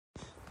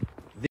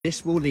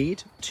This will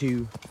lead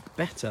to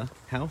better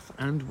health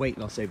and weight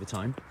loss over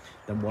time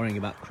than worrying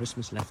about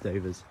Christmas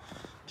leftovers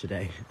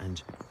today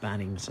and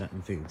banning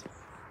certain foods.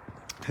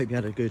 Hope you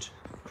had a good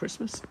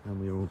Christmas and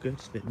we were all good.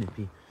 It's a bit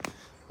nippy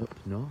up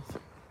north.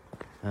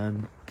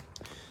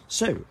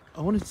 So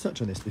I wanted to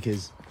touch on this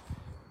because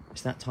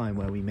it's that time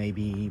where we may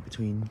be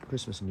between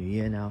Christmas and New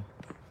Year now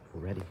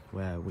already,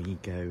 where we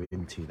go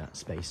into that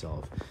space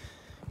of,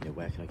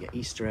 where can I get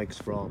Easter eggs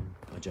from?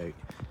 I joke.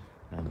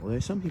 Although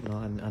some people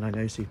are, and I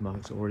know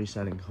supermarkets are already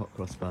selling hot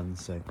cross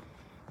buns, so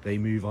they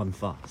move on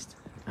fast.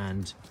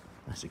 And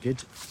that's a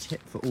good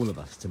tip for all of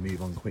us, to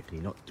move on quickly,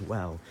 not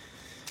dwell.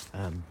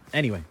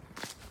 Anyway,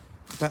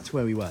 back to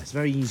where we were. It's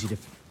very easy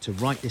to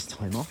write this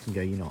time off and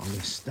go, I'm going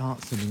to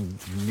start something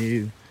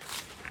new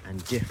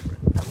and different.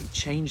 And we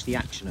change the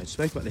action. I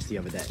spoke about this the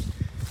other day,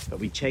 but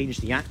we change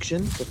the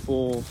action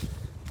before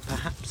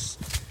perhaps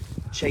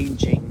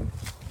changing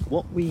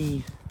what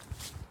we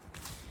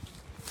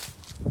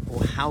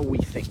or how we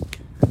think.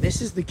 And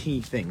this is the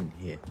key thing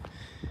here.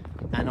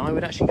 And I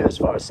would actually go as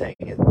far as saying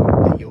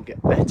that you'll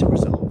get better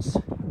results,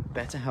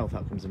 better health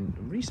outcomes, and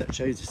research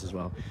shows this as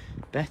well,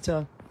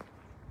 better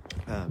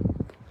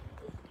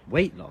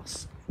weight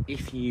loss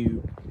if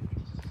you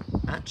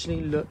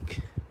actually look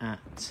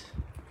at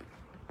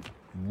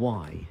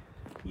why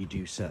you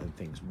do certain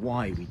things,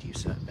 why we do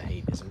certain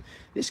behaviours. And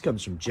this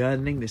comes from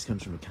journaling, this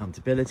comes from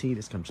accountability,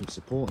 this comes from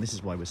support, and this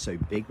is why we're so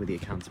big with the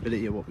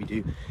accountability of what we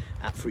do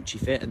at Fruity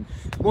Fit. And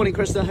morning,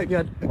 Krista, I hope you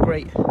had a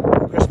great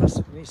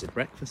Christmas. You said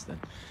breakfast then.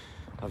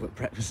 I've got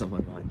breakfast on my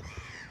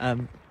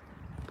mind.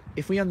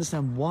 If we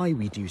understand why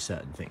we do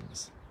certain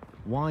things,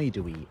 why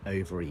do we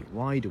overeat,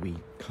 why do we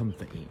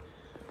comfort eat,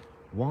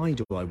 why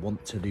do I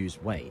want to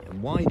lose weight,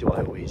 and why do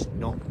I always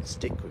not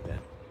stick with it?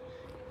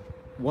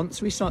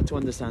 Once we start to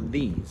understand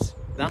these,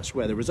 that's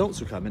where the results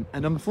will come.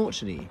 And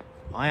unfortunately,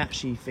 I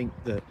actually think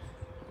that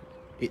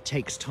it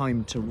takes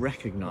time to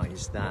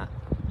recognise that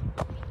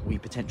we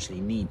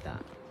potentially need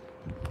that.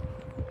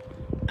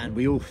 And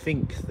we all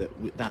think that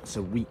that's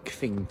a weak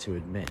thing to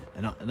admit.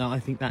 And I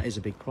think that is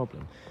a big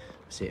problem.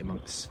 I see it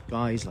amongst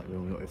guys, like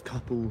when we're with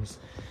couples,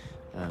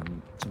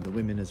 some of the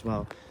women as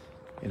well.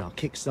 In our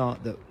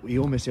Kickstart, that we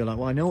almost feel like,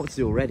 well, I know what to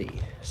do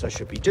already, so I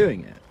should be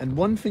doing it. And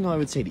one thing I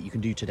would say that you can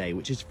do today,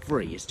 which is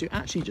free, is to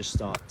actually just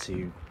start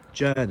to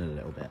journal a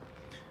little bit.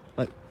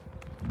 Like,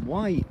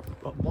 why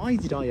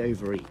did I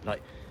overeat?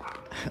 Like,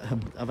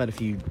 I've had a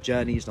few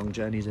long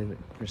journeys over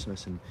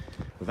Christmas and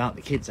without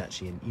the kids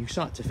actually, and you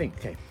start to think,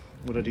 okay,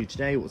 what do I do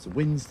today? What's the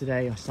wins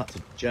today? I start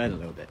to journal a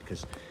little bit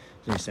because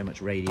there's only so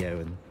much radio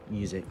and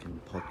music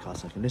and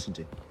podcasts I can listen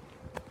to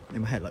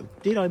in my head.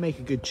 Like, did I make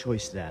a good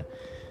choice there?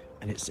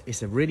 And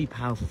it's a really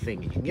powerful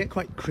thing. You can get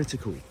quite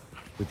critical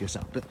with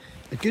yourself, but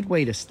a good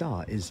way to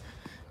start is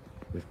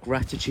with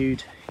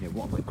gratitude.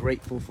 What am I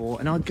grateful for?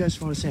 And I'd go as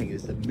far as saying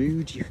is the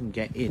mood you can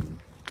get in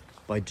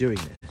by doing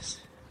this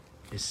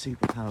is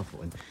super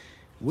powerful. And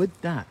would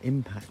that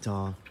impact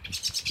our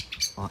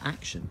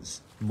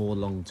actions more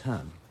long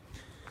term?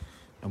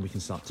 And we can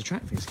start to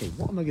track things. Okay,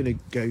 what am I going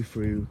to go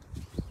through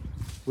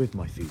with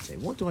my food today?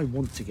 What do I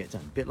want to get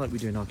done? A bit like we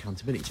do in our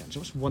accountability challenge.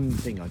 What's one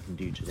thing I can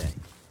do today?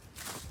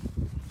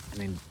 And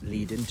then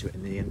lead into it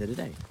in the end of the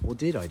day. What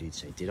did I do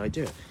today? Did I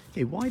do it?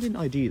 Okay, why didn't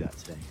I do that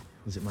today?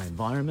 Was it my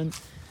environment?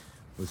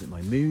 Was it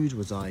my mood?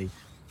 Was I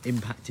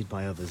impacted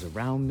by others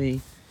around me?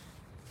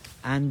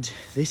 And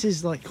this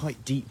is like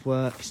quite deep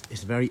work.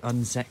 It's very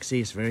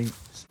unsexy. It's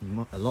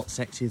a lot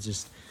sexier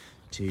just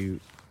to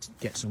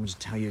get someone to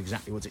tell you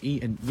exactly what to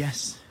eat. And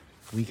yes,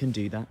 we can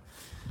do that.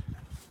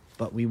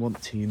 But we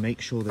want to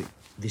make sure that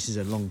this is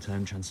a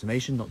long-term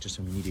transformation, not just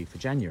something you do for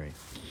January.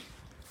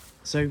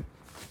 So,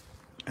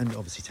 and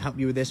obviously to help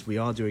you with this, we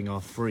are doing our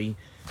free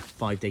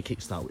 5-day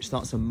Kickstart, which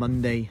starts on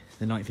Monday,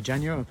 the 9th of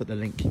January. I'll put the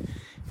link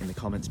in the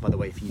comments, by the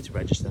way, for you to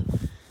register.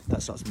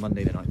 That starts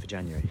Monday, the 9th of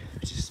January,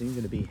 which is soon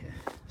going to be here.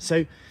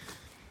 So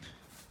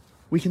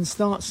we can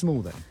start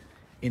small though,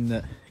 in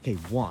that, okay,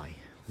 why?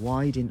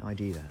 Why didn't I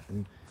do that?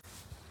 And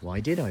why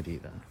did I do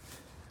that?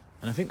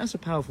 And I think that's a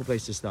powerful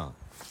place to start.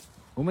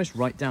 Almost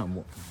write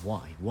down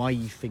why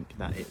you think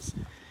that is.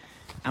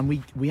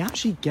 And we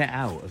actually get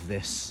out of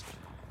this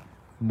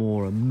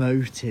more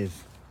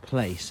emotive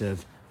place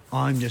of,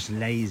 I'm just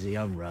lazy,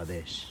 I'm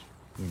rubbish,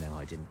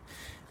 I didn't.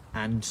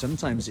 And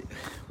sometimes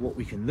what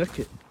we can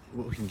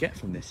get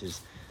from this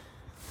is,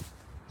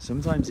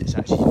 sometimes it's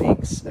actually being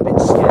a bit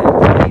scared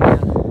of failure.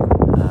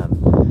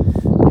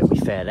 We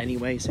fail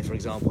anyway. So for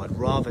example, I'd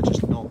rather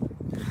just not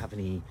have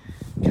any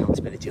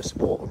accountability or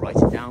support or write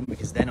it down,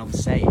 because then I'm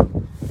saying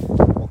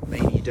what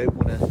maybe you don't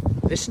want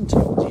to listen to,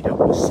 what you don't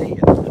want to see.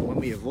 And when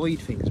we avoid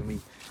things and we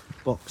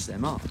box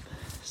them up,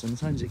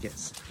 sometimes it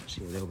gets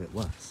actually a little bit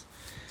worse,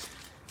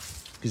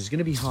 because it's going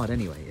to be hard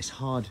anyway. It's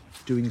hard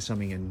doing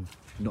something and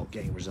not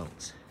getting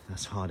results.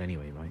 That's hard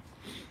anyway, right?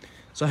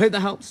 So I hope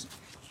that helps.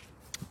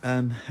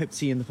 Hope to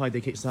see you in the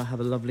 5-day Kickstart. Have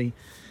a lovely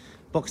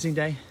Boxing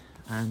Day,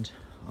 and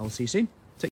I'll see you soon.